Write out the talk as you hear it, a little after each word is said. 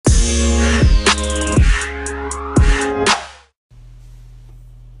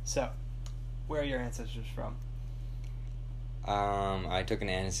ancestors from? I took an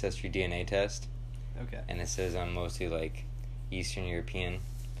Ancestry DNA test. Okay. And it says I'm mostly like Eastern European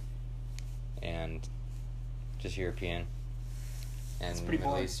and just European and It's pretty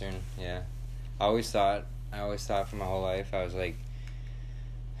Middle boring. Eastern. Yeah, I always thought for my whole life I was like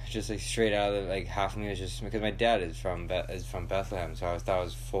just like straight out of like half of me was just because my dad is from Bethlehem, so I thought I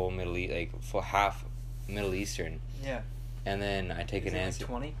was full Middle East, like full half Middle Eastern. Yeah. And then I take an answer.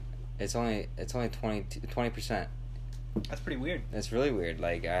 20? It's only 20%. That's pretty weird. That's really weird.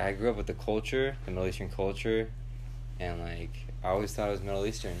 Like, I grew up with the culture, the Middle Eastern culture, and, like, I always thought it was Middle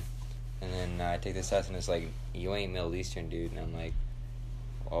Eastern. And then I take this test, and it's like, you ain't Middle Eastern, dude. And I'm like,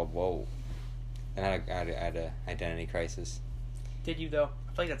 oh, whoa. And I had an identity crisis. Did you, though?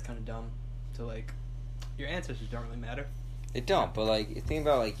 I feel like that's kind of dumb. To, like, your ancestors don't really matter. They don't, but, like, think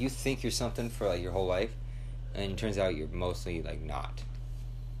about, like, you think you're something for, like, your whole life, and it turns out you're mostly, like, not.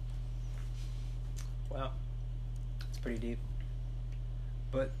 Wow. Pretty deep,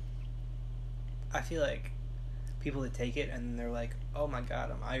 but I feel like people that take it and they're like, oh my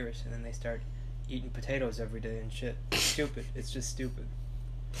god, I'm Irish, and then they start eating potatoes every day and shit. Stupid. It's just stupid.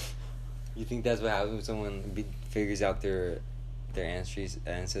 You think that's what happens when someone figures out their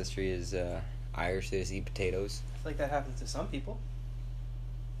ancestry is Irish? They just eat potatoes. I feel like that happens to some people,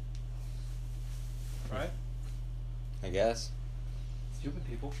 right? I guess. Stupid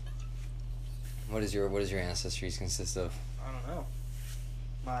people. What does your ancestries consist of? I don't know.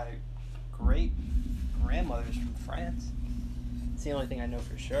 My great grandmother's from France. It's the only thing I know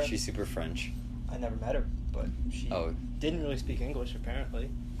for sure. She's super French. I never met her, but she didn't really speak English, apparently.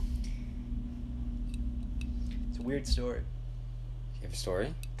 It's a weird story. You have a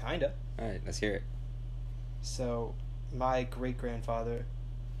story? Kinda. Alright, let's hear it. So, my great-grandfather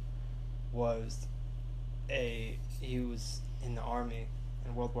was he was in the army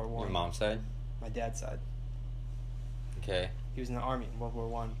in World War I. Your mom's side? My dad's side. Okay. He was in the army in World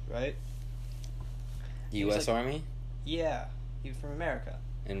War I, right? U.S. Army? Yeah. He was from America.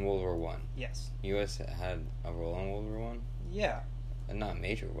 In World War I? Yes. U.S. had a role in World War I? Yeah. And not a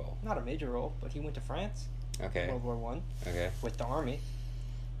major role. Not a major role, but he went to France. Okay. In World War I. Okay. With the army.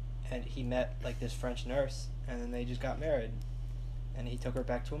 And he met, like, this French nurse, and then they just got married. And he took her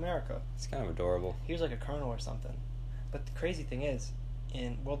back to America. It's kind of adorable. He was like a colonel or something. But the crazy thing is,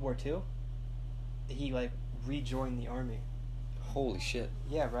 in World War II, he, like, rejoined the army. Holy shit.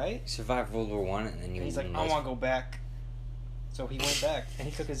 Yeah, right? He survived World War I, and then he's like, I want to go back. So he went back, and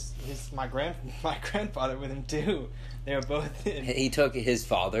he took my grandfather with him too. They were both in. He took his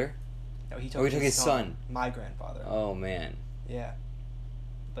father? No, he took his son. My grandfather. Oh, man. Yeah.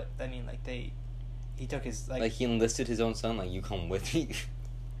 But, I mean, like, he took his, like... Like, he enlisted his own son? Like, you come with me?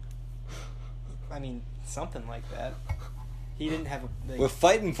 I mean, something like that. He didn't have a... Like, we're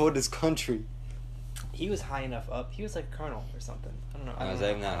fighting for this country. He was high enough up. He was like a colonel or something. I don't know. Is that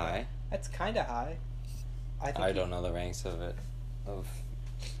even that high? That's kind of high. I don't know the ranks of it.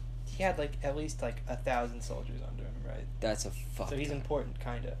 He had like at least like 1,000 soldiers under him, right? That's a fuck. So he's important,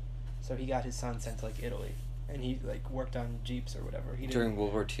 kind of. So he got his son sent to like Italy, and he like worked on jeeps or whatever. During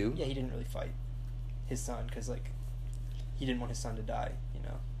World War II? Yeah, he didn't really fight his son because like he didn't want his son to die, you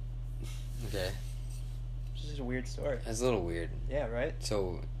know. Okay. It's just a weird story. That's a little weird. Yeah, right?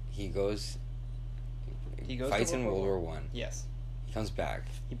 So he goes fights in World War One. Yes. He comes back.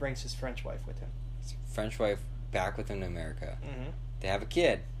 He brings his French wife with him. His French wife back with him to America. Mm-hmm. They have a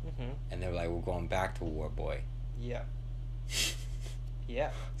kid. Mm-hmm. And they're like, we're going back to war, boy. Yeah.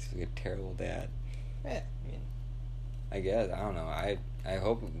 Yeah. He's like a terrible dad. Yeah, I mean... I guess. I don't know. I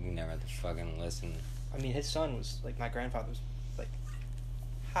hope we never have to fucking listen. I mean, his son was, like, my grandfather was, like,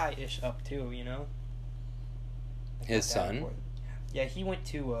 high-ish up, too, you know? Like, his son? Important. Yeah, he went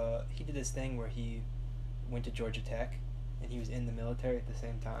to, he did this thing where he went to Georgia Tech, and he was in the military at the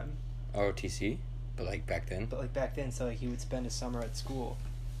same time. ROTC? But, like, back then? But, like, back then, so, like, he would spend a summer at school,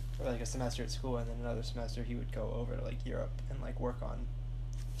 or, like, a semester at school, and then another semester he would go over to, like, Europe and, like, work on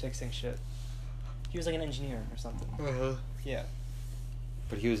fixing shit. He was, like, an engineer or something. Uh-huh. Yeah.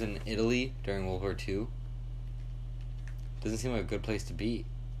 But he was in Italy during World War II? Doesn't seem like a good place to be.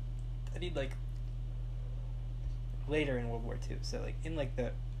 I need, like, later in World War II, so, like, in, like,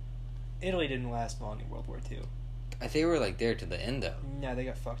 the... Italy didn't last long in World War II. They were, like, there to the end, though. No, they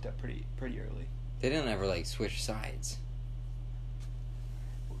got fucked up pretty early. They didn't ever, like, switch sides.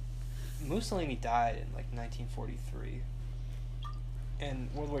 Mussolini died in, like, 1943. And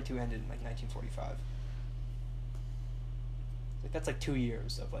World War II ended in, like, 1945. Like, that's, like, 2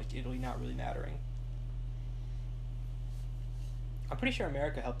 years of, like, Italy not really mattering. I'm pretty sure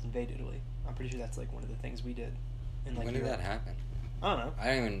America helped invade Italy. I'm pretty sure that's, like, one of the things we did. In, like, When did that happen? I don't know.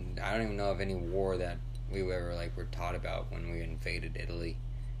 I don't even know of any war that we ever were taught about when we invaded Italy.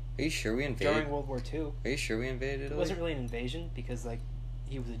 Are you sure we invaded? During World War II. Are you sure we invaded Italy? It wasn't really an invasion because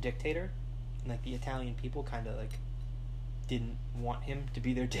he was a dictator, and the Italian people kind of didn't want him to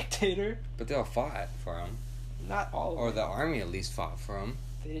be their dictator. But they all fought for him. Not all of them. Or the army at least fought for him.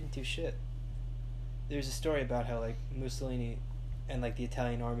 They didn't do shit. There's a story about how Mussolini and the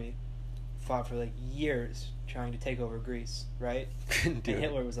Italian army fought for years trying to take over Greece, right? Couldn't do and it.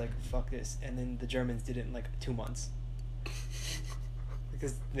 Hitler was like, fuck this, and then the Germans did it in 2 months.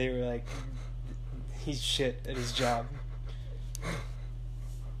 Because they were like, he's shit at his job.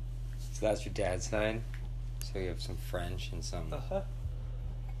 So that's your dad's side? So you have some French and some... Uh-huh.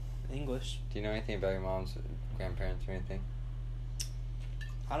 English. Do you know anything about your mom's grandparents or anything?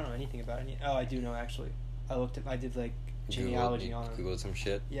 I don't know anything about any... Oh, I do know, actually. I did genealogy on them. Googled some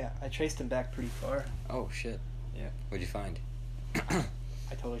shit? Yeah, I traced them back pretty far. Oh, shit. Yeah. What'd you find?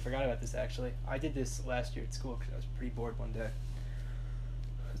 I totally forgot about this, actually. I did this last year at school because I was pretty bored one day.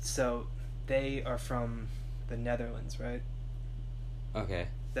 So, they are from the Netherlands, right? Okay.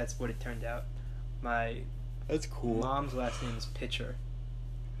 That's what it turned out. That's cool. Mom's last name is Pitcher.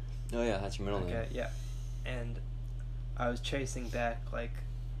 Oh, yeah, that's your middle name. Okay, yeah. And I was tracing back,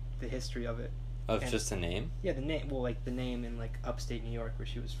 the history of it. Of just the name? Yeah, the name. Well, the name in, upstate New York where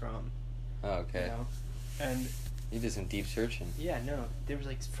she was from. Oh, okay. You know? And... You did some deep searching. Yeah, no. There was,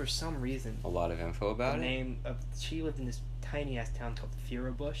 for some reason... A lot of info about the it? name of... She lived in this tiny-ass town called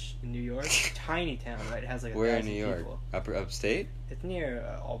Furbush in New York. Tiny town, right? It has, Where 1,000 in New York? people. Upstate? It's near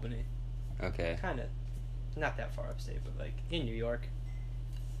Albany. Okay. Kind of. Not that far upstate, but, in New York.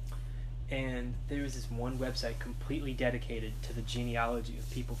 And there was this one website completely dedicated to the genealogy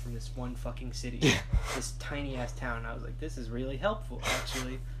of people from this one fucking city. This tiny-ass town. And I was like, this is really helpful,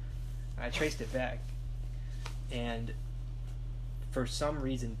 actually. And I traced it back. And for some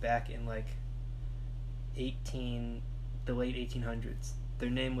reason, back in, the late 1800s, their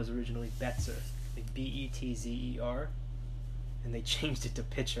name was originally Betzer. Betzer. And they changed it to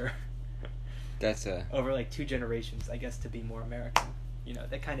Pitcher. That's over 2 generations, I guess, to be more American. You know,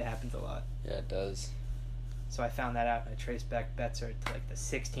 that kind of happens a lot. Yeah, it does. So I found that out, and I traced back Betzer to the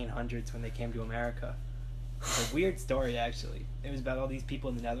 1600s when they came to America. It's a weird story, actually. It was about all these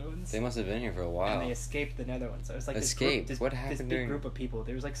people in the Netherlands. They must have been here for a while. And they escaped the Netherlands. So it was Escaped? What this happened big group of people.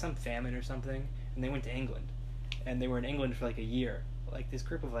 There was some famine or something, and they went to England. And they were in England for a year. This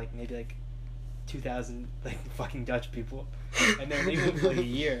group of maybe 2,000 fucking Dutch people. And they're in England for a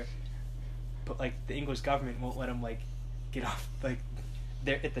year. But the English government won't let them get off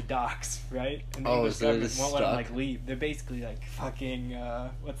they're at the docks, right? And the English so they're government just won't let stuck? them leave. They're basically fucking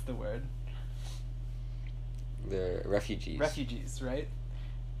what's the word? They're refugees. Refugees, right?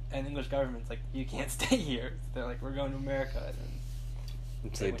 And the English government's you can't stay here. So they're we're going to America. And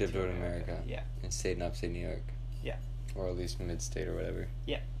then So they dipped over to America. Yeah. And stayed in upstate New York. Yeah. Or at least mid-state or whatever.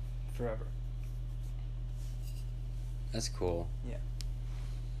 Yeah. Forever. That's cool. Yeah.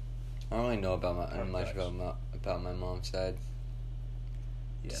 I don't really know much about my mom's side.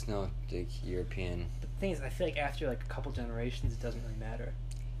 Yeah. Just know European. But the thing is, I feel after a couple generations, it doesn't really matter.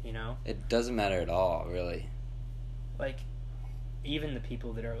 You know? It doesn't matter at all, really. Even the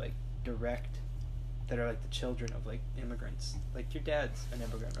people that are direct, that are the children of immigrants. Your dad's an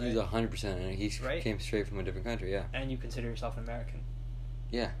immigrant, right? He's 100%, and he Right? came straight from a different country. Yeah. And you consider yourself an American.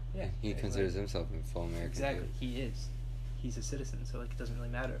 Yeah. Yeah. He considers himself a full American. Exactly. Too. He is. He's a citizen, so it doesn't really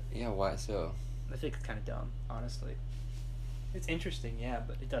matter. Yeah. Why so? I think it's kind of dumb, honestly. It's interesting, yeah,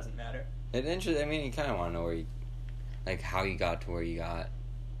 but it doesn't matter. I mean, you kind of want to know where you, how you got to where you got.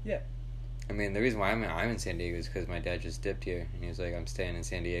 Yeah. I mean, the reason why I'm in San Diego is because my dad just dipped here, and he was like, "I'm staying in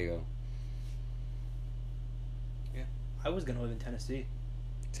San Diego." Yeah. I was gonna live in Tennessee.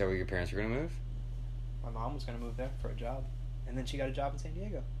 Is that where your parents were gonna move? My mom was gonna move there for a job, and then she got a job in San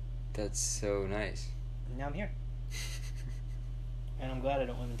Diego. That's so nice. And now I'm here. And I'm glad I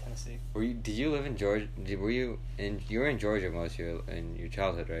don't live in Tennessee. Did you live in Georgia? You were in Georgia most of your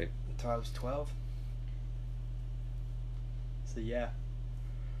childhood, right? Until I was 12. So yeah.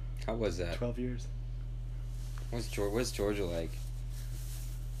 How was that? 12 years. What's Georgia like?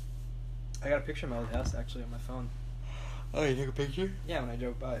 I got a picture of my old house actually on my phone. Oh, you took a picture? Yeah, when I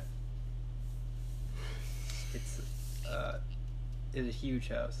drove by. It's a huge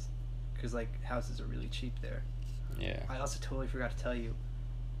house, because houses are really cheap there. Yeah. I also totally forgot to tell you,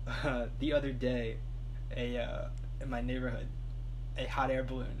 the other day, in my neighborhood, a hot air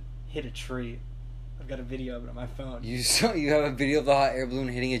balloon hit a tree. I've got a video of it on my phone. You have a video of the hot air balloon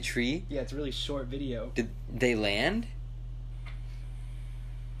hitting a tree? Yeah, it's a really short video. Did they land?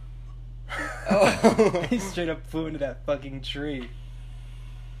 Oh. He straight up flew into that fucking tree.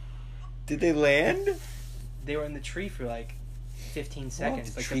 Did they land? They were in the tree for like 15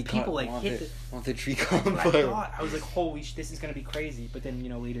 seconds. Like the caught- people like want hit the, the. want the tree That's caught on what I fire. thought. I was like, holy this is gonna be crazy. But then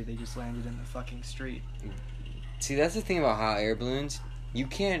later they just landed in the fucking street. See, that's the thing about hot air balloons. You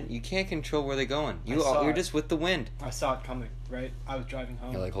can't control where they're going. You're it. just with the wind. I saw it coming. Right. I was driving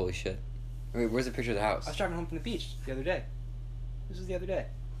home. You're like, holy shit. Wait, where's the picture of the house? I was driving home from the beach the other day. This was the other day.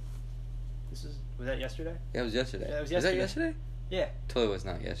 Was that yesterday? Yeah, it was yesterday. Yeah, it was Was that yesterday. yesterday? Yeah. Totally was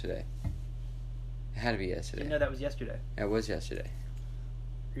not yesterday. It had to be yesterday. Didn't know that was yesterday. It was yesterday.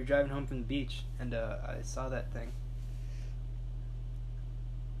 You're driving home from the beach, and I saw that thing.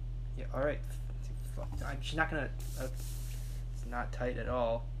 Yeah, alright. Fuck. She's not gonna... it's not tight at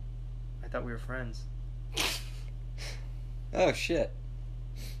all. I thought we were friends. Oh, shit.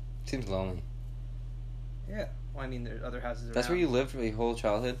 Seems lonely. Yeah. Well, I mean, there's other houses around. That's where you lived for your whole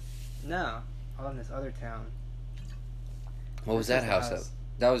childhood? No. I live in this other town. What was This that is the house? house.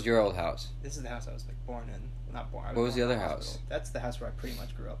 That was your old house. This is the house I was, like, born in. Not born. What was the born in other a house? hospital. That's the house where I pretty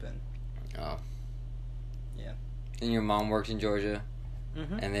much grew up in. Oh. Yeah. And your mom worked in Georgia,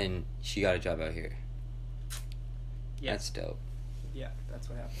 Mm-hmm. and then she got a job out here. Yeah. That's dope. Yeah, that's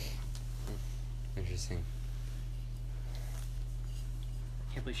what happened. Interesting.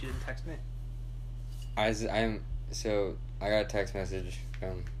 Can't believe she didn't text me. So I got a text message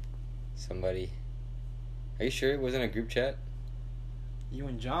from somebody. Are you sure it wasn't a group chat? You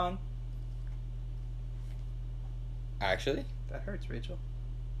and John. Actually? That hurts, Rachel.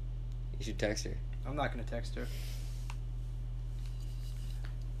 You should text her. I'm not gonna text her.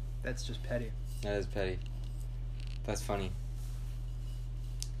 That's just petty. That is petty. That's funny.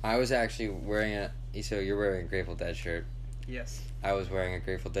 I was actually wearing so you're wearing a Grateful Dead shirt. Yes. I was wearing a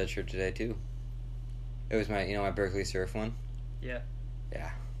Grateful Dead shirt today too. It was my my Berkeley Surf one. Yeah.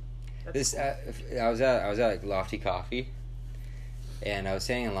 Yeah. That's cool. I was at like Lofty Coffee, and I was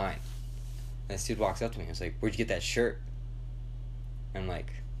standing in line. And this dude walks up to me. I was like, "Where'd you get that shirt?" And I'm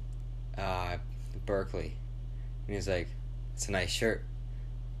like, Berkeley. And he's like, "It's a nice shirt."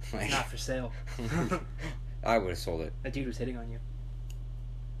 I'm like, It's not for sale. I would have sold it. That dude was hitting on you.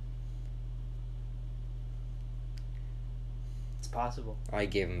 It's possible. I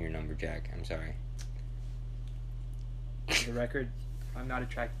gave him your number, Jack. I'm sorry. For the record, I'm not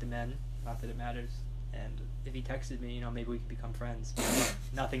attracted to men. Not that it matters. And if he texted me, maybe we could become friends.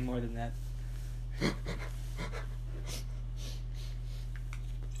 Nothing more than that.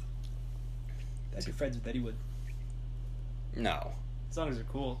 I'd be friends with anyone. No. As long as they're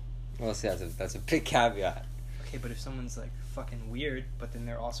cool. Well, see, that's a big caveat. Okay, but if someone's like fucking weird, but then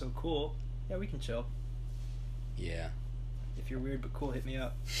they're also cool, yeah, we can chill. Yeah. If you're weird but cool, hit me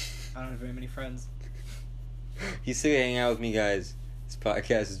up. I don't have very many friends. He's still hanging out with me, guys. This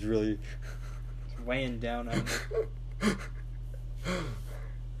podcast is really It's weighing down on me.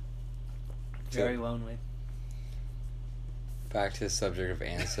 Very lonely. Back to the subject of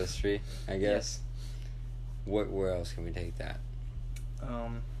ancestry, I guess. Where else can we take that?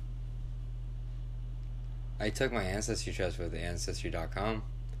 I took my ancestry test with Ancestry.com.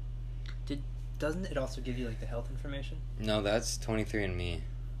 Doesn't it also give you like the health information? No, that's 23andMe.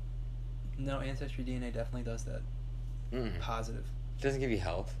 No, Ancestry DNA definitely does that. Positive. It doesn't give you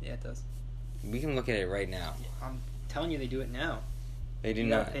health. Yeah, it does. We can look at it right now. I'm telling you, they do it now. They do You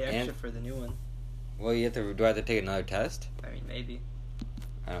not. gotta pay extra for the new one. Well, you have to. Do I have to take another test? I mean, maybe.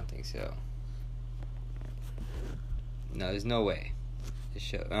 I don't think so. No, there's no way. It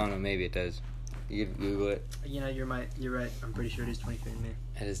show. I don't know. Maybe it does. You could Google it. You're right. I'm pretty sure it is 23andMe.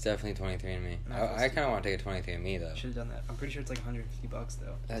 It is definitely 23andMe. No, I kind of want to take a 23andMe though. Should have done that. I'm pretty sure it's like $150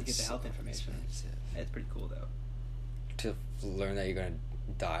 though to get the health information. Expensive. It's pretty cool though. To learn that you're gonna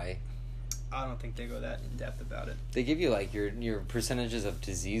die. I don't think they go that in depth about it. They give you like your percentages of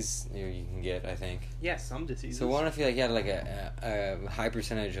disease you can get. I think. Yeah, some diseases. So what if you had like a high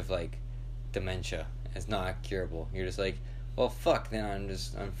percentage of like dementia? It's not curable. You're just like, well, fuck. Then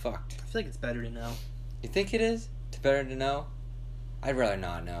I'm fucked. I feel like it's better to know. You think it is? It's better to know? I'd rather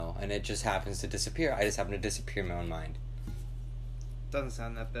not know, and it just happens to disappear. I just happen to disappear in my own mind. Doesn't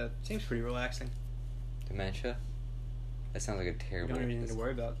sound that bad. Seems pretty relaxing. Dementia? That sounds like a You terrible... don't have anything to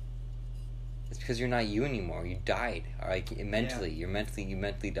worry about. It's because you're not you anymore. You died. Like, mentally. You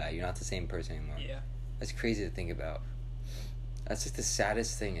mentally died. You're not the same person anymore. Yeah. That's crazy to think about. That's just the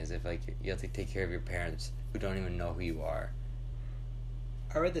saddest thing is if, like, you have to take care of your parents who don't even know who you are.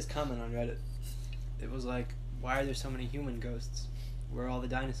 I read this comment on Reddit. It was like, why are there so many human ghosts? Where are all the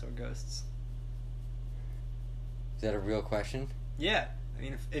dinosaur ghosts? Is that a real question? Yeah. I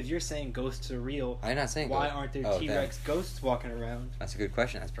mean, if you're saying ghosts are real, I'm not saying why ghosts. aren't there Oh, T-Rex ghosts walking around? That's a good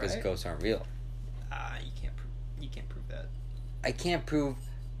question. That's because Right? ghosts aren't real. You can't prove that. I can't prove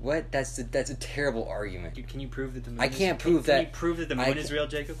What? That's a terrible argument. Dude, can you prove that the moon? I can't prove that. Can you prove that the moon is real,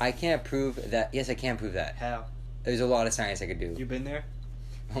 Jacob? I can't prove that. Yes, I can prove that. How? There's a lot of science I could do. You been there?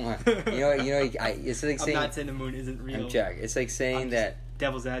 Oh my! It's like saying. I'm not saying the moon isn't real. I'm Jack. It's like saying that.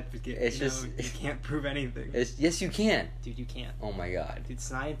 Devil's advocate. It's just you can't prove anything. Yes, you can. Dude, you can't. Oh my god. Dude,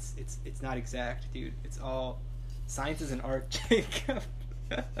 science. It's not exact, dude. It's all. Science is an art, Jacob.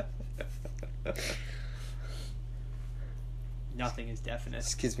 Nothing is definite.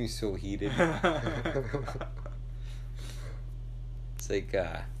 This gets me so heated. It's like,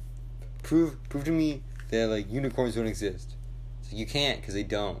 prove to me that like unicorns don't exist. So you can't, because they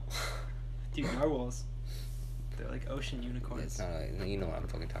don't. Dude, narwhals. They're like ocean unicorns. It's not. You know what I'm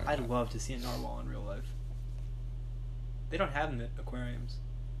fucking talking I'd about. love to see a narwhal in real life. They don't have them at aquariums.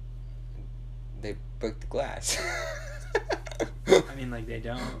 They broke the glass. I mean, like, they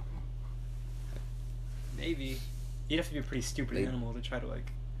don't. Maybe. You'd have to be a pretty stupid animal to try to,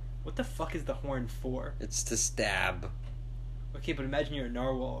 like... What the fuck is the horn for? It's to stab. Okay, but imagine you're a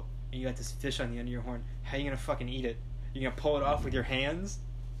narwhal, and you got this fish on the end of your horn. How are you gonna fucking eat it? You gonna pull it off with your hands?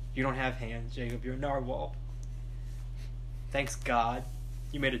 You don't have hands, Jacob. You're a narwhal. Thanks, God.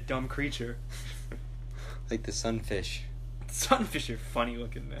 You made a dumb creature. Like the sunfish. Sunfish are funny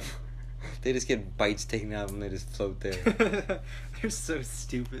looking, man. They just get bites taken out of them. They just float there. They're so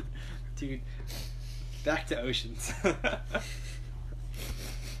stupid. Dude, back to oceans.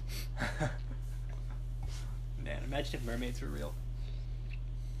 Man, imagine if mermaids were real.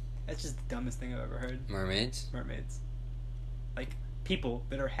 That's just the dumbest thing I've ever heard. Mermaids? Mermaids. Like, people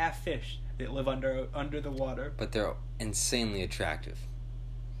that are half fish that live under the water. But they're insanely attractive.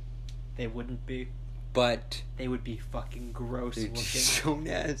 They wouldn't be. But they would be fucking gross they're looking. So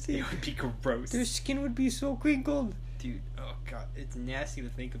nasty. They would be gross. Their skin would be so crinkled. Dude, oh god, it's nasty to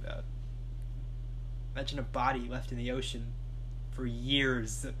think about. Imagine a body left in the ocean for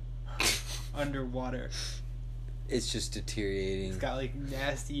years underwater. It's just deteriorating. It's got like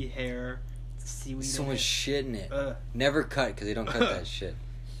nasty hair, seaweed. So much shit in it. Ugh. Never cut, because they don't cut that shit.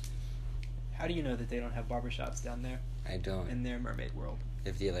 How do you know that they don't have barbershops down there? I don't. In their mermaid world.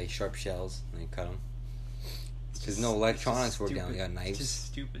 If they have like sharp shells and they cut them. Because no electronics work down. They got knives. It's just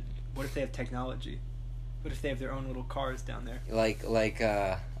stupid. What if they have technology? What if they have their own little cars down there? What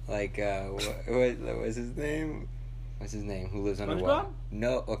what's his name? What's his name? Who lives underwater? SpongeBob?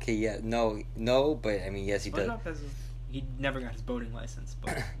 No. Okay. Yeah. No. But I mean, yes, he does. He never got his boating license,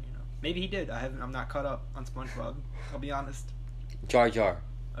 but maybe he did. I'm not caught up on SpongeBob. I'll be honest. Jar Jar.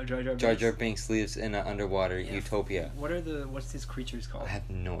 Oh, Jar Jar. Jar Jar Binks lives in an underwater utopia. What's his creatures called? I have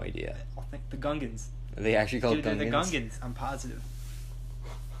no idea. I think the Gungans. Are they actually called Gungans? They're the Gungans. I'm positive.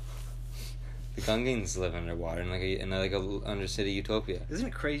 The Gungans live underwater in like a undercity utopia. Isn't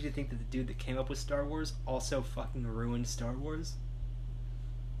it crazy to think that the dude that came up with Star Wars also fucking ruined Star Wars?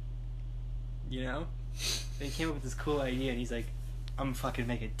 You know? They came up with this cool idea and he's like, I'm fucking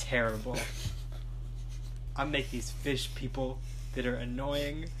make it terrible. I'm make these fish people that are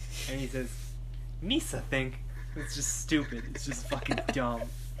annoying. And he says, Misa think. It's just stupid. It's just fucking dumb.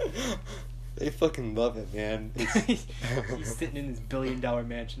 They fucking love it, man. He's sitting in his $1 billion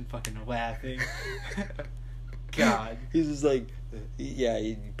mansion fucking laughing. God. He's just like, yeah,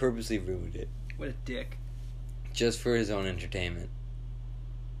 he purposely ruined it. What a dick. Just for his own entertainment.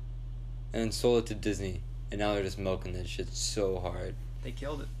 And then sold it to Disney. And now they're just milking that shit so hard. They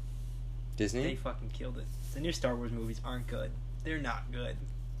killed it. Disney? They fucking killed it. The new Star Wars movies aren't good. They're not good.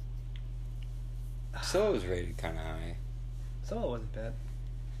 Solo was rated kind of high. Solo wasn't bad.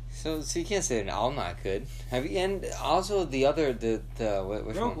 So you can't say they're all not good. And also the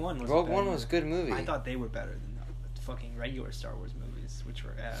Rogue One was Rogue One was a good movie. I thought they were better than the fucking regular Star Wars movies, which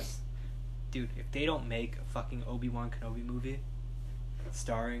were ass. Dude, if they don't make a fucking Obi-Wan Kenobi movie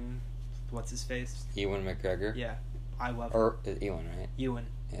starring what's his face? Ewan McGregor. Yeah, I love him. Ewan, right? Ewan.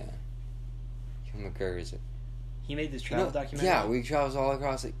 Yeah. Ewan McGregor is it? He made this travel documentary. Yeah, we travels all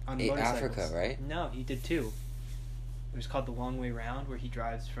across Africa, right? No, he did too. It was called The Long Way Round, where he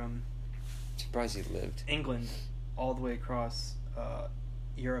drives from... I'm surprised he lived. England all the way across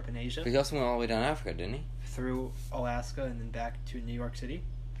Europe and Asia. But he also went all the way down Africa, didn't he? Through Alaska and then back to New York City.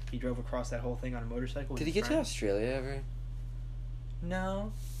 He drove across that whole thing on a motorcycle. Did he get to Australia ever?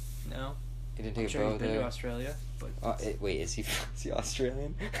 No. He didn't take I'm sure a boat he's been there? to Australia. But wait, is he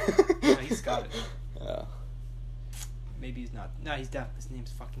Australian? No, he's Scottish. Oh. Maybe he's not. No, his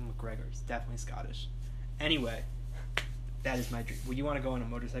name's fucking McGregor. He's definitely Scottish. Anyway, that is my dream. Would you want to go on a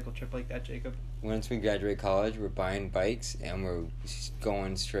motorcycle trip like that, Jacob? Once we graduate college, we're buying bikes and we're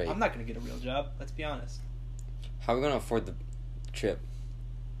going straight. I'm not going to get a real job. Let's be honest. How are we going to afford the trip?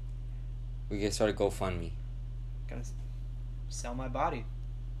 We get started GoFundMe. Gonna sell my body.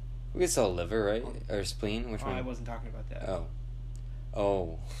 We could sell liver, right? Or spleen? Which Oh, one? I wasn't talking about that.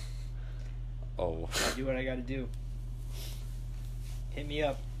 Oh. I do what I gotta do. Hit me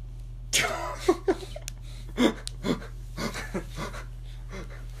up.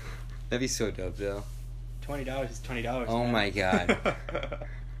 That'd be so dope, though. $20 is $20. Oh man. my God.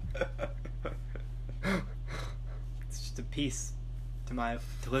 It's just a piece to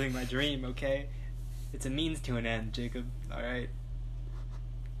living my dream, okay? It's a means to an end, Jacob. All right.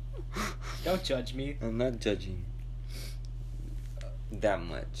 Don't judge me. I'm not judging that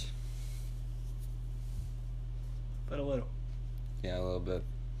much. But a little. Yeah, a little bit.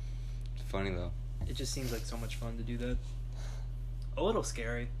 It's funny though. It just seems like so much fun to do that. A little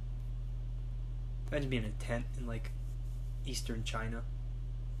scary. Imagine being in a tent in like eastern China,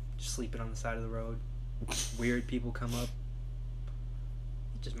 just sleeping on the side of the road. Weird people come up,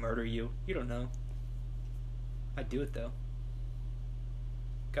 just murder you. You don't know. I'd do it though.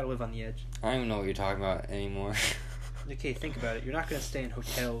 Gotta live on the edge. I don't even know what you're talking about anymore. Okay, think about it. You're not gonna stay in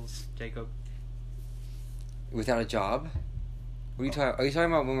hotels, Jacob. Without a job? What are you talking? Are you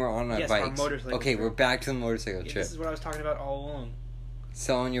talking about when we're on our Yes, bikes? our motorcycle Okay, trip. we're back to the motorcycle Yeah, trip. this is what I was talking about all along.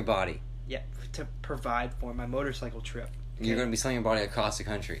 Selling your body. Yeah, to provide for my motorcycle trip. Okay? You're going to be selling your body across the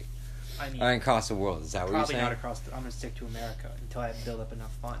country. I mean, Across the world. Is that what you're probably saying? not across. I'm gonna stick to America until I build up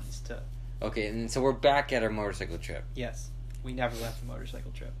enough funds to. Okay, and so we're back at our motorcycle trip. Yes, we never left the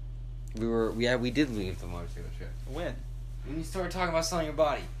motorcycle trip. We did leave the motorcycle trip. When? When you started talking about selling your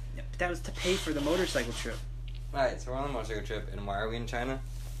body. Yeah, but that was to pay for the motorcycle trip. Alright, so we're on the motorcycle trip, and why are we in China?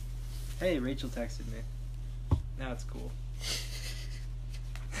 Hey, Rachel texted me. Now it's cool.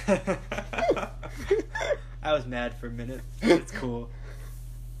 I was mad for a minute. It's cool.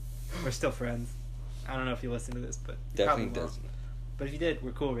 We're still friends. I don't know if you listen to this, but you Definitely probably won't. doesn't. But if you did,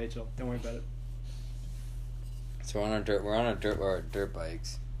 we're cool, Rachel. Don't worry about it. So we're on our dirt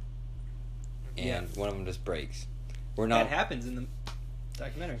bikes, and one of them just breaks. We're not. That happens in the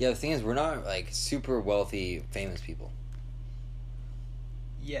documentary. Yeah, the thing is, we're not like super wealthy, famous people.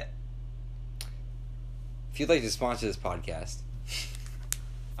 Yet. If you'd like to sponsor this podcast,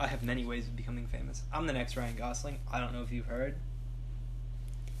 I have many ways of becoming famous. I'm the next Ryan Gosling. I don't know if you've heard.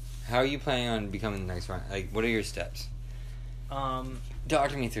 how are you planning on becoming the next Ryan? Like, what are your steps?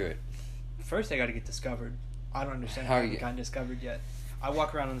 Talk me through it. First I gotta get discovered. I don't understand how I haven't gotten discovered yet. I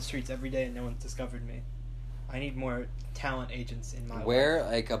walk around on the streets every day and no one's discovered me. I need more talent agents in my life. Wear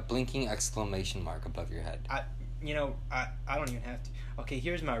like a blinking exclamation mark above your head. I don't even have to. Okay,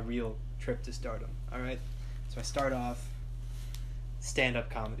 here's my real trip to stardom. Alright? So I start off stand-up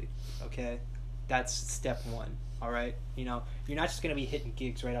comedy. Okay? That's step one. Alright? You know, you're not just gonna be hitting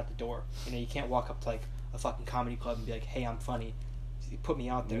gigs right out the door. You know, you can't walk up to like a fucking comedy club and be like, hey, I'm funny. You put me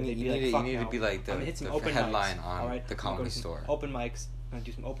out there. You They'd be need, like, you fuck need no. to be like the, I'm gonna hit some the open headline mics, on alright? the I'm gonna comedy go to some store. Open mics. I'm gonna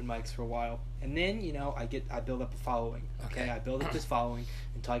do some open mics for a while, and then I build up a following. Okay, I build up this following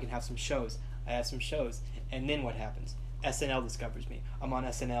until I can have some shows. I have some shows, and then what happens? SNL discovers me. I'm on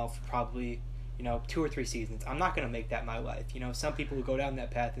SNL for probably 2 or 3 seasons. I'm not gonna make that my life. Some people who go down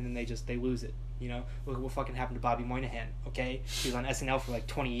that path and then they lose it. Look at what fucking happened to Bobby Moynihan. Okay, he was on SNL for like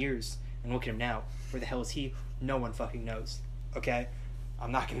 20 years, and look at him now. Where the hell is he? No one fucking knows. Okay,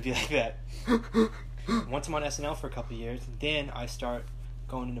 I'm not gonna be like that. Once I'm on SNL for a couple of years, then I start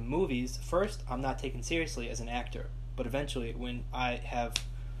going into movies. First, I'm not taken seriously as an actor, but eventually, when I have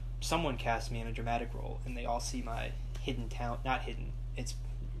someone cast me in a dramatic role and they all see my hidden talent, not hidden, it's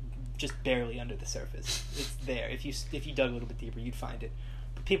just barely under the surface. It's there. If you dug a little bit deeper, you'd find it.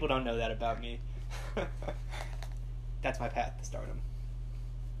 But people don't know that about me. That's my path to stardom.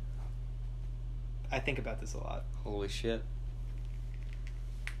 I think about this a lot. Holy shit.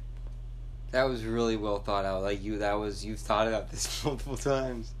 That was really well thought out. Like you've thought about this multiple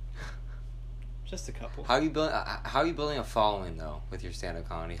times. Just a couple. How are you building a following though with your stand-up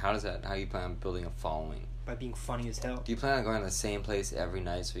comedy? How you plan on building a following? By being funny as hell. Do you plan on going to the same place every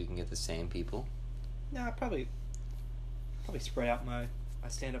night so you can get the same people? Nah, probably spread out my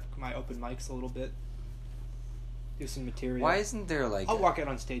stand-up, my open mics a little bit. Do some material. Why isn't there like... I'll walk out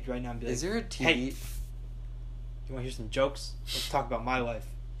on stage right now and be like... Is there a TV... Hey, you want to hear some jokes? Let's talk about my life.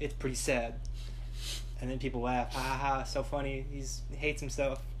 It's pretty sad. And then people laugh. Ha ha ha, so funny. He hates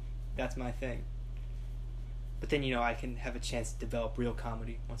himself. That's my thing. But then, I can have a chance to develop real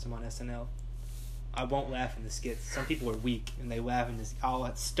comedy once I'm on SNL. I won't laugh in the skits. Some people are weak and they laugh in this. I'll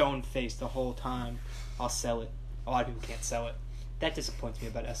have stone face the whole time. I'll sell it. A lot of people can't sell it. That disappoints me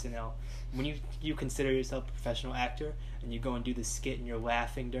about SNL. When you consider yourself a professional actor and you go and do the skit and you're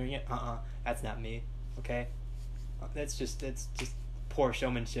laughing during it, that's not me. Okay, that's just poor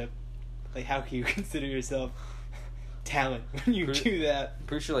showmanship. Like, how can you consider yourself talent when you do that. I'm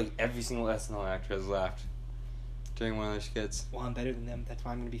pretty sure like every single SNL actor has laughed during one of their skits. Well, I'm better than them. That's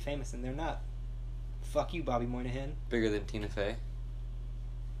why I'm going to be famous, and they're not. Fuck you, Bobby Moynihan. Bigger than Tina Fey.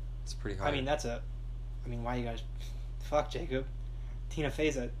 It's pretty hard. I mean, why you guys... Fuck, Jacob. Tina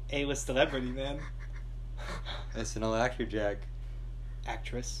Fey's a A-list celebrity, man. SNL actor, Jack.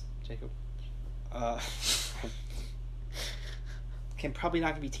 Actress, Jacob. I'm probably not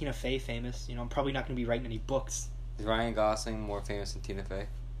going to be Tina Fey famous. You know, I'm probably not going to be writing any books. Is Ryan Gosling more famous than Tina Fey?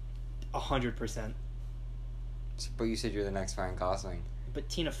 100%. But you said you're the next Ryan Gosling. But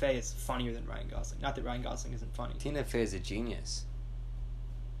Tina Fey is funnier than Ryan Gosling. Not that Ryan Gosling isn't funny. Tina Fey is a genius.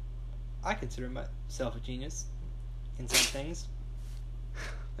 I consider myself a genius in some things.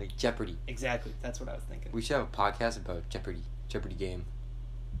 Like Jeopardy. Exactly. That's what I was thinking. We should have a podcast about Jeopardy. Jeopardy game.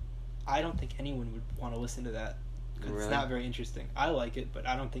 I don't think anyone would want to listen to that. Because Really? it's not very interesting. I like it, but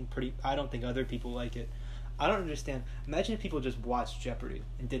I don't think other people like it. I don't understand. Imagine if people just watched Jeopardy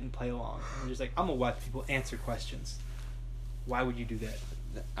and didn't play along. And just like, I'm going to watch people answer questions. Why would you do that?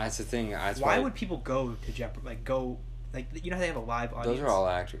 That's the thing. Why would people go to Jeopardy? You know how they have a live audience? Those are all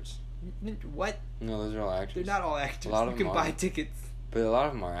actors. What? No, those are all actors. They're not all actors. A lot of You can them buy are. tickets. But a lot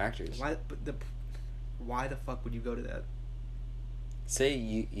of them are actors. Why the fuck would you go to that? Say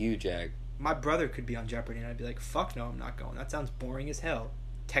you, Jack. My brother could be on Jeopardy, and I'd be like, fuck no, I'm not going. That sounds boring as hell.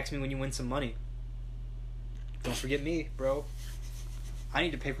 Text me when you win some money. Don't forget me, bro. I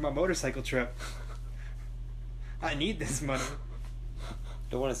need to pay for my motorcycle trip. I need this money.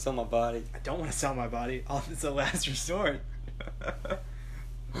 Don't want to sell my body. I don't want to sell my body. It's a last resort.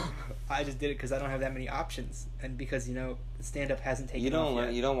 I just did it because I don't have that many options, and because stand-up hasn't taken off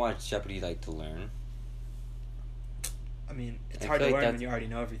yet. You don't watch Jeopardy to learn. I mean, it's I hard to feel like learn when you already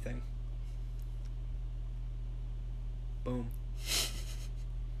know everything. Boom.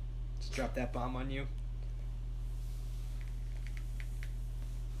 Just drop that bomb on you.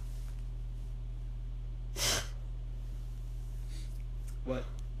 What?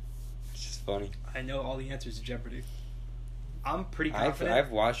 It's just funny. I know all the answers to Jeopardy. I'm pretty confident.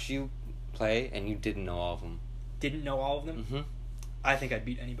 I've watched you play, and you didn't know all of them. Didn't know all of them? Mm-hmm. I think I'd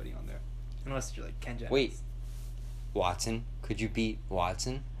beat anybody on there. Unless you're like Ken Jennings. Wait. Watson? Could you beat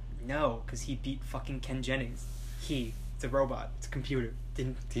Watson? No, because he beat fucking Ken Jennings. It's a robot. It's a computer.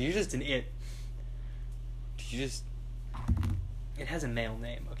 It's an it. It has a male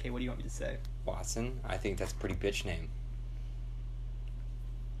name. Okay, what do you want me to say? Watson? I think that's a pretty bitch name.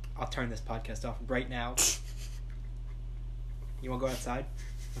 I'll turn this podcast off right now. You want to go outside?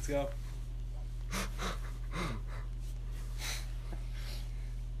 Let's go.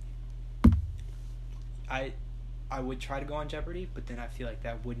 I would try to go on Jeopardy, but then I feel like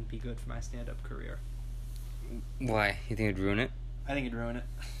that wouldn't be good for my stand-up career. Why? You think it'd ruin it? I think it'd ruin it.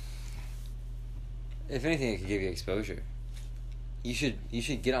 If anything, it could give you exposure. You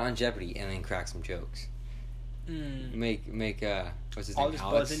should get on Jeopardy and then crack some jokes. Make what's his name? I'll just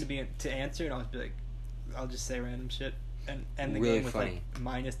Alex? buzz in to answer, and I'll just be like, I'll just say random shit, and the Really game with funny. like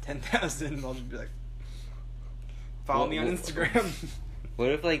minus 10,000, and I'll just be like, follow me on Instagram. What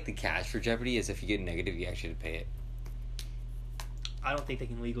if like the catch for Jeopardy is if you get negative, you actually have to pay it? I don't think they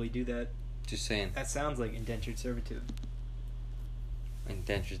can legally do that. Just saying. That sounds like indentured servitude.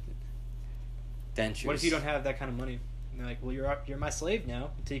 Dentures. What if you don't have that kind of money? And they're like, well, you're my slave now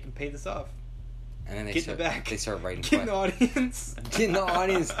until you can pay this off. And then Get in the back. They start writing. Get in the audience. Get in the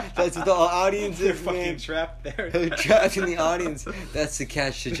audience. That's what the audience They're is, fucking man. trapped there. They're trapped in the audience. That's the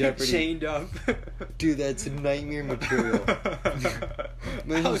catch to Jeopardy. Chained up. Dude, that's nightmare material.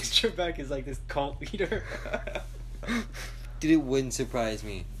 Man, Alex Trebek is like this cult leader. Dude, it wouldn't surprise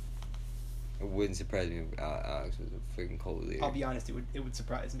me. It wouldn't surprise me if Alex was a freaking cult leader. I'll be honest, it would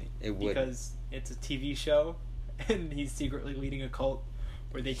surprise me. It would. Because it's a TV show, and he's secretly leading a cult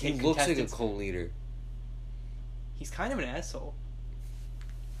where they take He looks like a contestants. cult leader. He's kind of an asshole.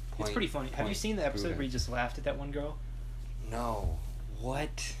 It's Point- pretty funny. Have you point seen the episode proven. where he just laughed at that one girl? No.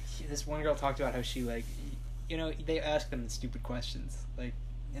 What? This one girl talked about how she, like, they asked them the stupid questions, like,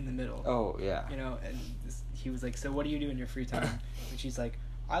 in the middle. Oh, yeah. And he was like, so what do you do in your free time? And she's like,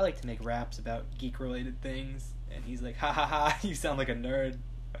 I like to make raps about geek-related things. And he's like, ha ha ha, you sound like a nerd.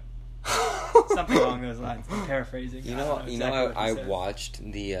 Something along those lines. I'm paraphrasing. You I know, don't know exactly what he I said.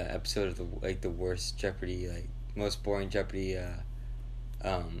 watched the episode of the worst Jeopardy, most boring Jeopardy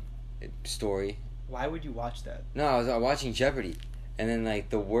story. Why would you watch that? No, I was watching Jeopardy, and then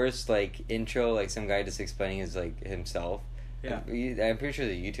the worst intro, some guy just explaining his himself. Yeah. I'm pretty sure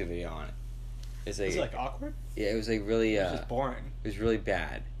there's a YouTube video on it. It's Was it awkward? yeah, it was really It was just boring. it was really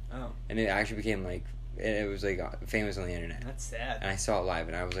bad, Oh, and it actually became it was famous on the internet. that's sad. And I saw it live,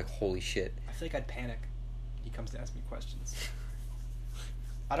 and I was like, holy shit. I feel like I'd panic. he comes to ask me questions.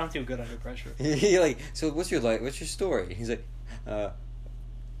 I don't feel good under pressure. He like, so what's your story? He's like,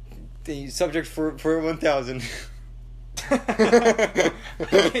 the subject for 1,000.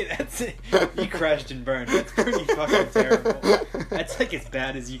 Okay, that's it. You crashed and burned. That's pretty fucking terrible. That's like as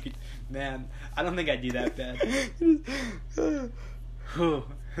bad as you could. Man, I don't think I do that bad. Ugh.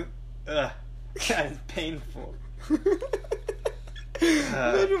 That is painful.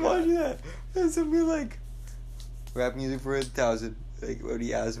 Imagine watching that. That's something like rap music for 1,000. Like what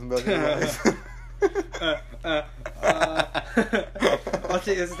he asked him about his life. I'll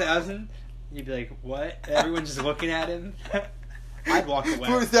take this 1,000. You'd be like, what? Everyone's just looking at him. I'd walk away.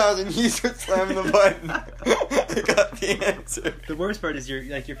 4,000. He starts slamming the button. I got the answer. The worst part is you're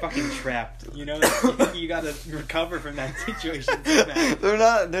fucking trapped. You know, you gotta recover from that situation. They're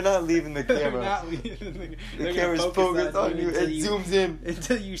not leaving the camera. They're not leaving. The camera's focused on you. It zooms in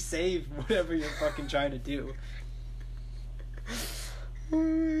until you save whatever you're fucking trying to do. Oh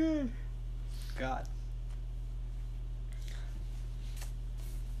my God.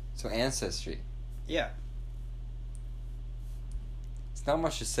 So Ancestry. Yeah. It's not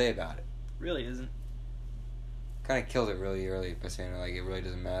much to say about it. Really isn't. Kind of killed it really early by saying like it really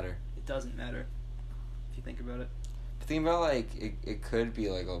doesn't matter. It doesn't matter if you think about it. But think about like it could be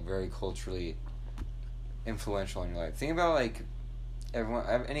like a very culturally influential in your life. Think about like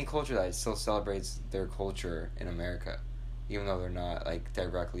any culture that still celebrates their culture in America, even though they're not like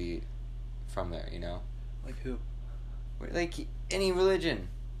directly from there. You know. Like who? Like any religion,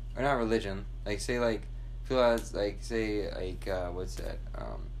 or not religion. Like say like feel as like say like what's that?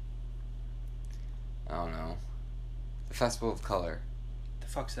 I don't know. The Festival of Color. The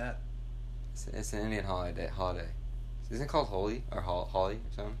fuck's that? It's an Indian holiday. Isn't it called Holi or Holly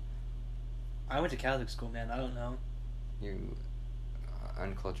or something? I went to Catholic school, man. I don't know. You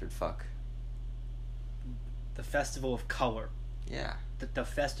uncultured fuck. The Festival of Color. Yeah. The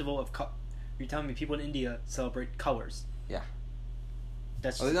Festival of Color. You're telling me people in India celebrate colors? Yeah.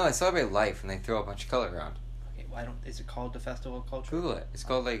 That's. Oh no, they celebrate life and they throw a bunch of color around. Okay, well, is it called the Festival of Culture? Google it. It's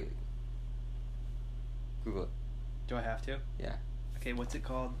called like. Google it. Do I have to? Yeah. Okay, what's it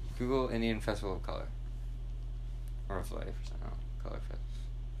called? Google Indian Festival of Color. Or of Life or something. No, Color Fest.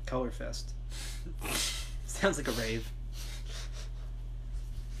 Color Fest. Sounds like a rave.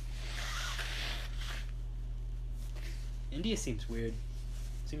 India seems weird.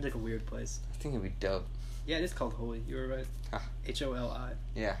 Seems like a weird place. I think it'd be dope. Yeah, it is called Holi. You were right. Ah. Holi.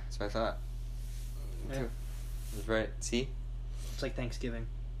 Yeah, that's what I thought. Me too. I was right. See? It's like Thanksgiving.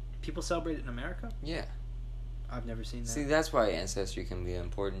 People celebrate it in America? Yeah. I've never seen that. See, that's why Ancestry can be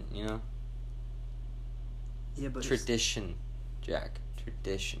important, you know? Yeah, but tradition, Jack.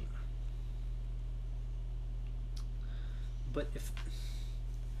 Tradition. But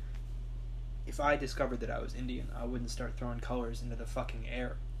if I discovered that I was Indian, I wouldn't start throwing colors into the fucking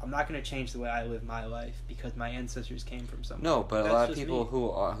air. I'm not going to change the way I live my life because my ancestors came from somewhere. No, but That's a lot of just people me.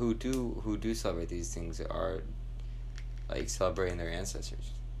 who do celebrate these things are like celebrating their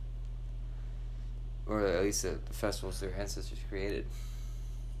ancestors. Or at least the festivals their ancestors created.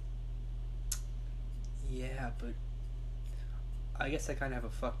 Yeah, but I guess I kind of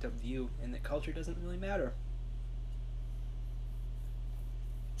have a fucked up view in that culture doesn't really matter.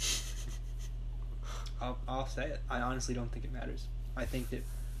 I'll say it. I honestly don't think it matters. I think that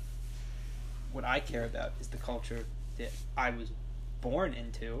what I care about is the culture that I was born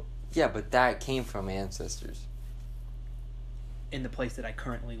into. Yeah, but that came from ancestors. In the place that I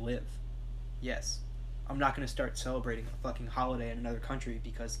currently live. Yes. I'm not going to start celebrating a fucking holiday in another country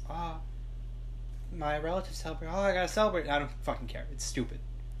because, my relatives celebrate. I gotta celebrate. I don't fucking care. It's stupid.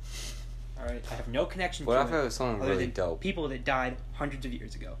 Alright? I have no connection What to if it was something other really than dope? people that died hundreds of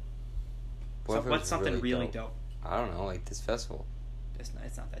years ago. What if it What's was something really dope? I don't know, like this festival. It's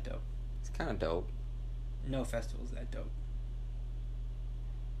not that dope. It's kind of dope. No festival's that dope.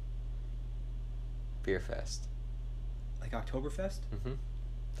 Beer Fest. Like Oktoberfest? Mm-hmm.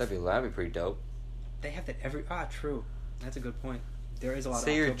 That'd be pretty dope. They have that every... true. That's a good point. There is a lot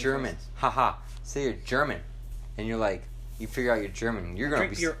Say of you're Oktoberfest. German. Haha. Say you're German. And you're like, you figure out you're German. You're I gonna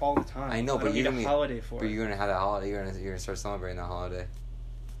drink be... beer all the time. I know, but don't you're need gonna a be... holiday for But it. you're gonna have that holiday. You're gonna start celebrating that holiday.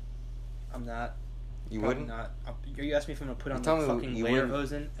 I'm not. You Probably wouldn't? not. You asked me if I'm gonna put on You the tell me fucking you wouldn't.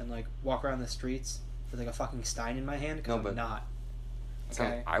 lederhosen and like walk around the streets with like a fucking stein in my hand? Because No, but- I'm not. Some-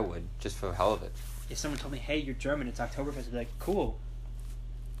 Okay. I would, just for the hell of it. If someone told me, "Hey, you're German. It's Oktoberfest," I'd be like, "Cool.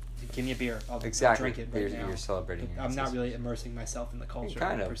 Give me a beer. I'll Exactly. drink it right now." You're celebrating But your I'm not ancestors. really immersing myself in the culture.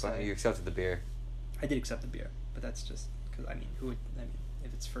 Kind per of, se. but you accepted the beer. I did accept the beer, but that's just because who would? I mean,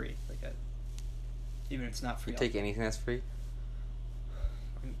 if it's free, like even if it's not free, You take anything that's free?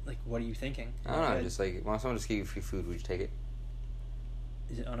 Like, what are you thinking? I don't know. Just like, when someone just gave you free food, would you take it?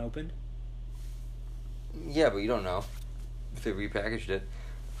 Is it unopened? Yeah, but you don't know if they repackaged it.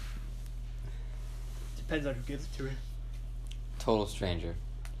 Depends on who gives it to me. Total stranger.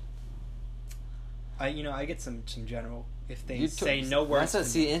 I get some general. If they say no words.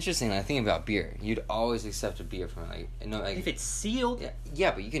 See, interesting. I think about beer. You'd always accept a beer from if it's sealed.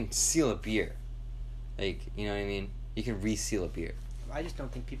 Yeah, but you can seal a beer. Like, you know what I mean? You can reseal a beer. I just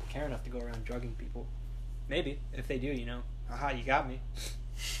don't think people care enough to go around drugging people. Maybe if they do, aha, you got me.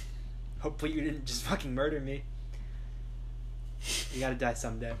 Hopefully you didn't just fucking murder me. You gotta die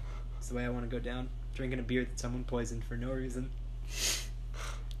someday. That's the way I want to go down. Drinking a beer that someone poisoned for no reason.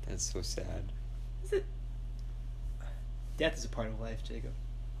 That's so sad. Is it? Death is a part of life, Jacob.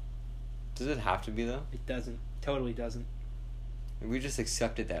 Does it have to be, though? It doesn't. Totally doesn't. We just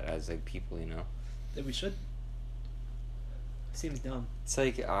accepted that as, like, people, That we should. Seems dumb. It's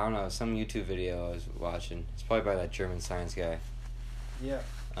like, I don't know, some YouTube video I was watching. It's probably by that German science guy. Yeah.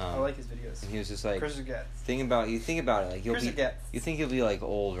 I like his videos. And he was just like, you think about it, like, you think you'll be, like,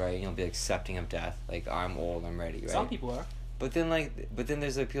 old, right? And you'll be accepting of death. Like, I'm old, I'm ready, right? Some people are. But then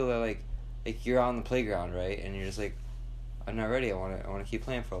there's, like, people that, like, you're out on the playground, right? And you're just like, I'm not ready, I want to keep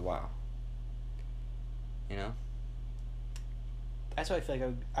playing for a while. That's why I feel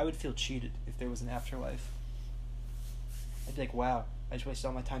like I would feel cheated if there was an afterlife. I'd be like, wow, I just wasted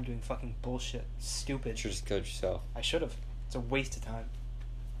all my time doing fucking bullshit. Stupid. You should just killed yourself. I should have. It's a waste of time.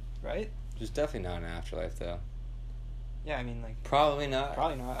 Right? There's definitely not an afterlife, though. Yeah, I mean, like... Probably not.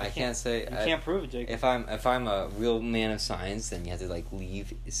 I can't say... You can't prove it, Jake. If I'm a real man of science, then you have to, like,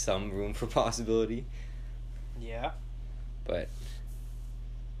 leave some room for possibility. Yeah. But...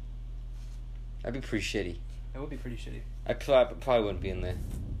 that'd be pretty shitty. It would be pretty shitty. I probably wouldn't be in there.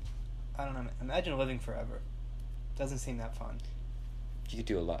 I don't know. Imagine living forever. Doesn't seem that fun. You could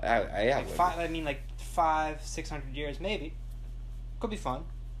do a lot. I 500-600 years, maybe. Could be fun.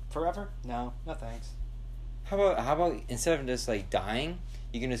 Forever? No thanks. How about instead of just like dying,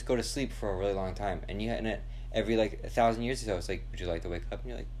 you can just go to sleep for a really long time, and every like 1,000 years or so, it's like, would you like to wake up? And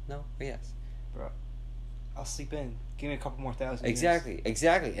you're like, no or yes. Bro, I'll sleep in. Give me a couple more thousand years.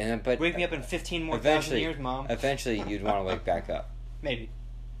 Exactly. And but wake me up in 15 more thousand years, Mom. Eventually, you'd want to wake back up. Maybe.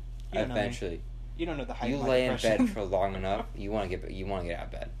 Eventually. You don't know the height. You of my lay in depression. bed for long enough, you want to get out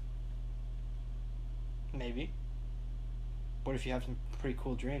of bed. Maybe. What if you have some pretty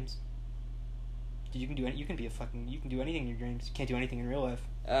cool dreams? You can do anything in your dreams. You can't do anything in real life.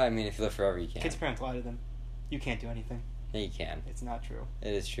 I mean, if you live forever, you can. Kids' parents lie to them. You can't do anything. Yeah, you can. It's not true.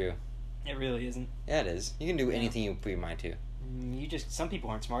 It is true. It really isn't. Yeah, it is. You can do anything you put your mind to. Some people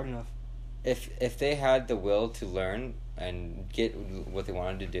aren't smart enough. If they had the will to learn and get what they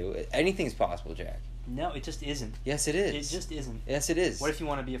wanted to do, anything's possible, Jack. No, it just isn't. Yes, it is. It just isn't. Yes, it is. What if you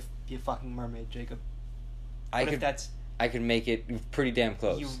want to be a fucking mermaid, Jacob? I could make it pretty damn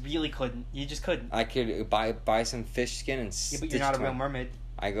close. You really couldn't. You just couldn't. I could buy some fish skin and stitch. But you're not a real mermaid.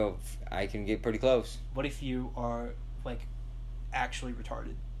 I can get pretty close. What if you are like actually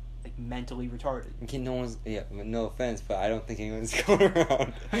retarded, like mentally retarded? Okay, no offense, but I don't think anyone's going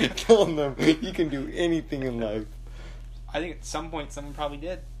around telling them you can do anything in life. I think at some point someone probably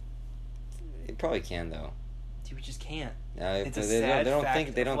did. It probably can though. Dude, we just can't. It's a sad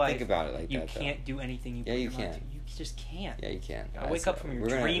fact. They don't think about it like that. You can't do anything you put your mind to. You just can't. Yeah, you can. Wake up from your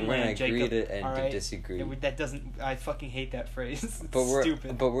dreamland, Jacob. We're gonna agree to disagree. That doesn't. I fucking hate that phrase. It's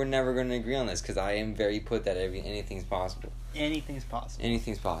stupid. But we're never gonna agree on this because I am very put that anything's possible. Anything's possible.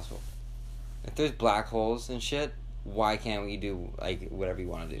 Anything's possible. If there's black holes and shit, why can't we do like whatever you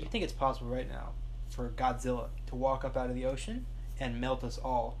want to do? You think it's possible right now for Godzilla to walk up out of the ocean and melt us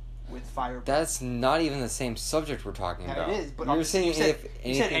all with fire? That's not even the same subject we're talking about. It is, but you said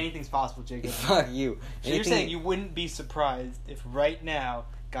anything's possible, Jacob. Fuck you. So you're saying you wouldn't be surprised if right now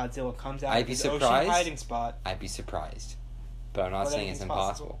Godzilla comes out of his ocean hiding spot? I'd be surprised, but I'm not saying it's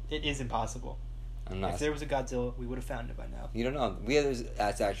impossible. It is impossible. I'm not. If there was a Godzilla, we would have found it by now. You don't know.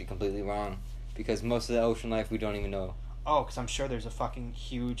 That's actually completely wrong, because most of the ocean life we don't even know. Oh, because I'm sure there's a fucking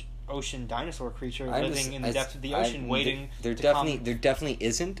huge ocean dinosaur creature living in the depths of the ocean, waiting. There definitely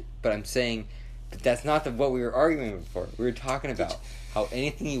isn't. But I'm saying that that's not what we were arguing before. We were talking about how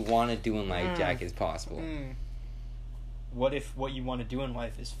anything you want to do in life, Jack, is possible. What if what you want to do in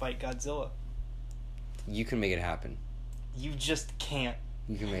life is fight Godzilla? You can make it happen. You just can't.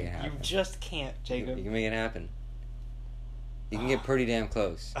 You can make it happen. You just can't, Jacob. You can make it happen. You can get pretty damn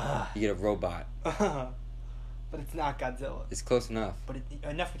close. You get a robot. But it's not Godzilla. It's close enough. But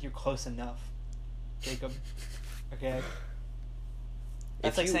enough with your close enough, Jacob. Okay?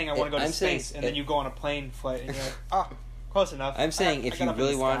 That's like saying I want to go to space, and then you go on a plane flight, and you're like, Close enough. I'm saying I if got you up in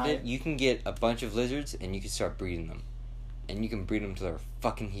really the wanted sky. it, you can get a bunch of lizards and you can start breeding them. And you can breed them till they're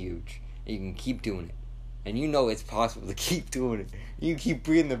fucking huge. And you can keep doing it. And you know it's possible to keep doing it. You keep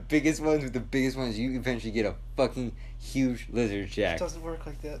breeding the biggest ones with the biggest ones, you eventually get a fucking huge lizard, Jack. It doesn't work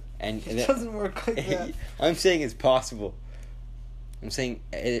like that. And It doesn't work like that. I'm saying it's possible. I'm saying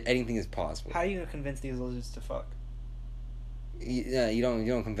anything is possible. How are you gonna convince these lizards to fuck? You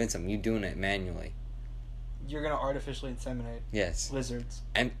don't convince them. You're doing it manually. You're gonna artificially inseminate Yes. lizards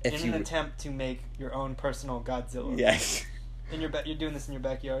And if in an attempt to make your own personal Godzilla. Yes. You're doing this in your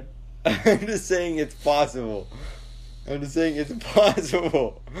backyard. I'm just saying it's possible. I'm just saying it's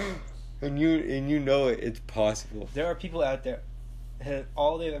possible. And you know it. It's possible. There are people out there that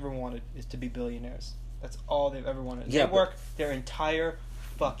all they've ever wanted is to be billionaires. That's all they've ever wanted. Yeah, they work their entire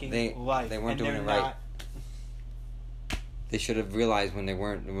fucking life. They weren't and doing they're it right. not. They should have realized when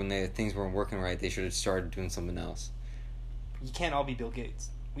things weren't working right. They should have started doing something else. You can't all be Bill Gates.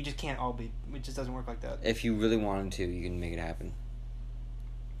 We just can't all be. It just doesn't work like that. If you really wanted to, you can make it happen.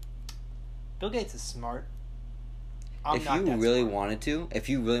 Bill Gates is smart. If you really wanted to, if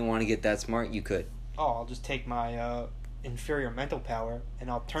you really want to get that smart, you could. Oh, I'll just take my inferior mental power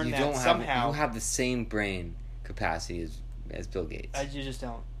and I'll turn You that don't somehow. You have the same brain capacity as Bill Gates. You just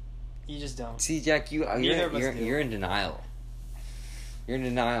don't. You just don't. See, Jack, you're in denial. You're in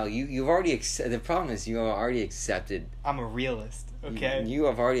denial. You've already the problem is you have already accepted. I'm a realist. Okay. You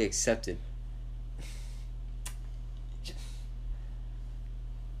have already accepted.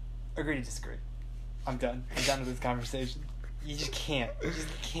 Agree to disagree. I'm done. I'm done with this conversation. You just can't. You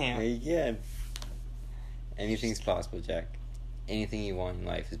just can't. Yeah, you can. Anything's possible, Jack. Anything you want in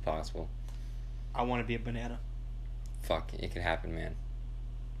life is possible. I want to be a banana. Fuck, it could happen, man.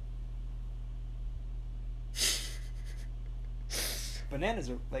 Bananas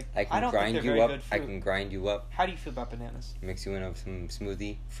are like I can don't grind think they're you very up. good I fruit. can grind you up. How do you feel about bananas? Mix you in some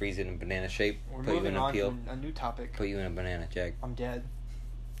smoothie, freeze it in banana shape, We're put you in moving a on peel, to a new topic. put you in a banana, Jack. I'm dead.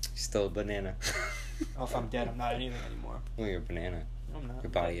 Still a banana. Oh, if I'm dead, I'm not anything anymore. Well, you're a banana. No, I'm not.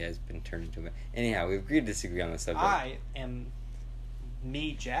 Your body has been turned into a... Anyhow, we agreed to disagree on the subject. I am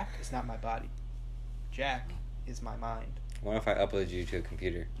me. Jack is not my body. Jack is my mind. What if I upload you to a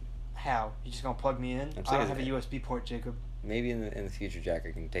computer? How? You just gonna plug me in? I don't have a USB port, Jacob. Maybe in the future, Jack,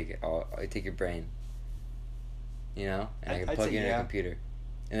 I can take it. I'll take your brain. You know, and I can I'd plug say you in yeah. a computer,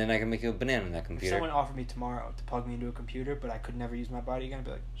 and then I can make you a banana in that If computer. someone offered me tomorrow to plug me into a computer, but I could never use my body again, I'd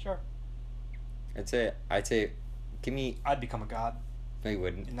be like, sure. I'd say, give me. I'd become a god No, you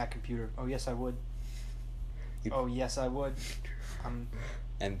wouldn't. in that computer. Oh yes, I would. You- Oh yes, I would.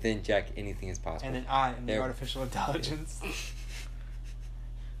 And then, Jack, anything is possible. And then I am the There. artificial intelligence.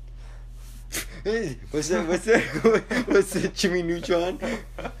 What's that? What's the Jimmy Neutron?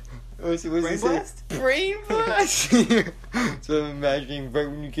 What's Brain he say? blast? Brain blast. So I'm imagining right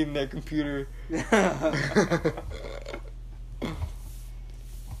when you get in that computer.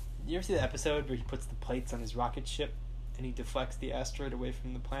 You ever see the episode where he puts the plates on his rocket ship and he deflects the asteroid away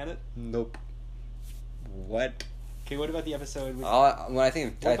from the planet? Nope. What? Okay, what about the episode with... When I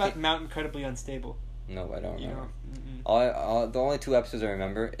think what about Mount Incredibly Unstable? No, I don't You remember. know? The only two episodes I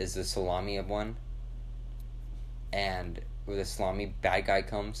remember is the salami one, and where the salami bad guy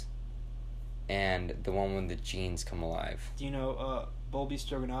comes, and the one when the genes come alive. Do you know Bolby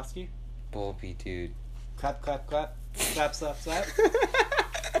Stroganovsky? Bulby, dude. Clap, clap, clap. Slap, slap, slap.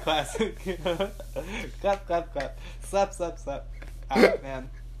 Classic. Clap, clap, clap. Slap, slap, slap. Ah, man.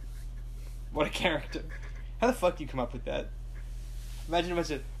 What a character. How the fuck do you come up with that? Imagine a bunch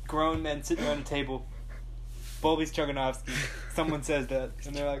of grown men sitting around a table. Bolby Stroganovsky. Someone says that,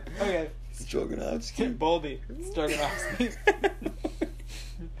 and they're like, okay. Stroganovsky. Bolby Stroganovsky.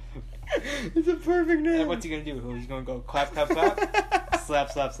 It's a perfect name. And what's he gonna do? He's gonna go clap, clap, clap.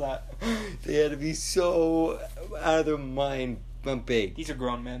 Slap, slap, slap. They had to be so out of their mind, baked. These are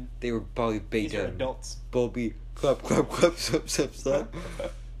grown men. They were probably baked These are out. adults. Bulby, clap, clap, clap, slap, slap, slap.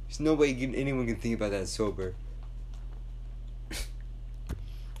 There's no way anyone can think about that sober.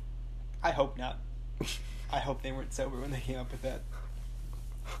 I hope not. I hope they weren't sober when they came up with that.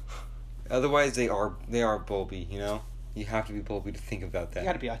 Otherwise, they are bulby. You know, you have to be bulby to think about that. You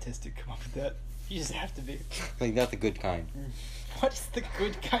gotta be autistic to come up with that. You just have to be. Like, not the good kind. What is the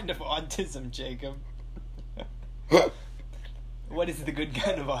good kind of autism, Jacob? What is the good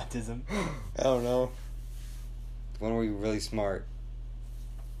kind of autism? I don't know. One where you're really smart.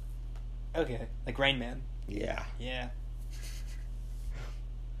 Okay, like Rain Man. Yeah. Yeah.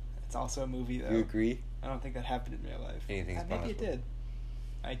 It's also a movie, though. You agree? I don't think that happened in real life. Anything's Maybe it possible. did.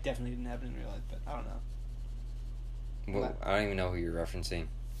 I definitely didn't happen in real life, but I don't know. Well, I don't even know who you're referencing.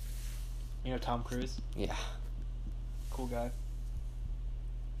 You know Tom Cruise? Yeah. Cool guy.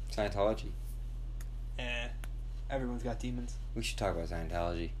 Scientology. Everyone's got demons. We should talk about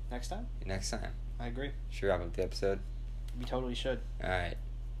Scientology. Next time? Next time. I agree. Should we wrap up the episode? We totally should. Alright.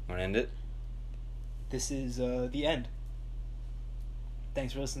 Want to end it? This is the end.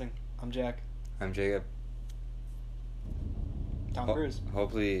 Thanks for listening. I'm Jack. I'm Jacob. Tom Cruise.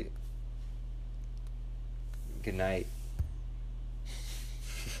 Hopefully. Good night.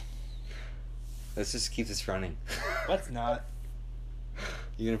 Let's just keep this running. Let's not.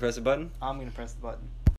 You gonna press a button? I'm gonna press the button.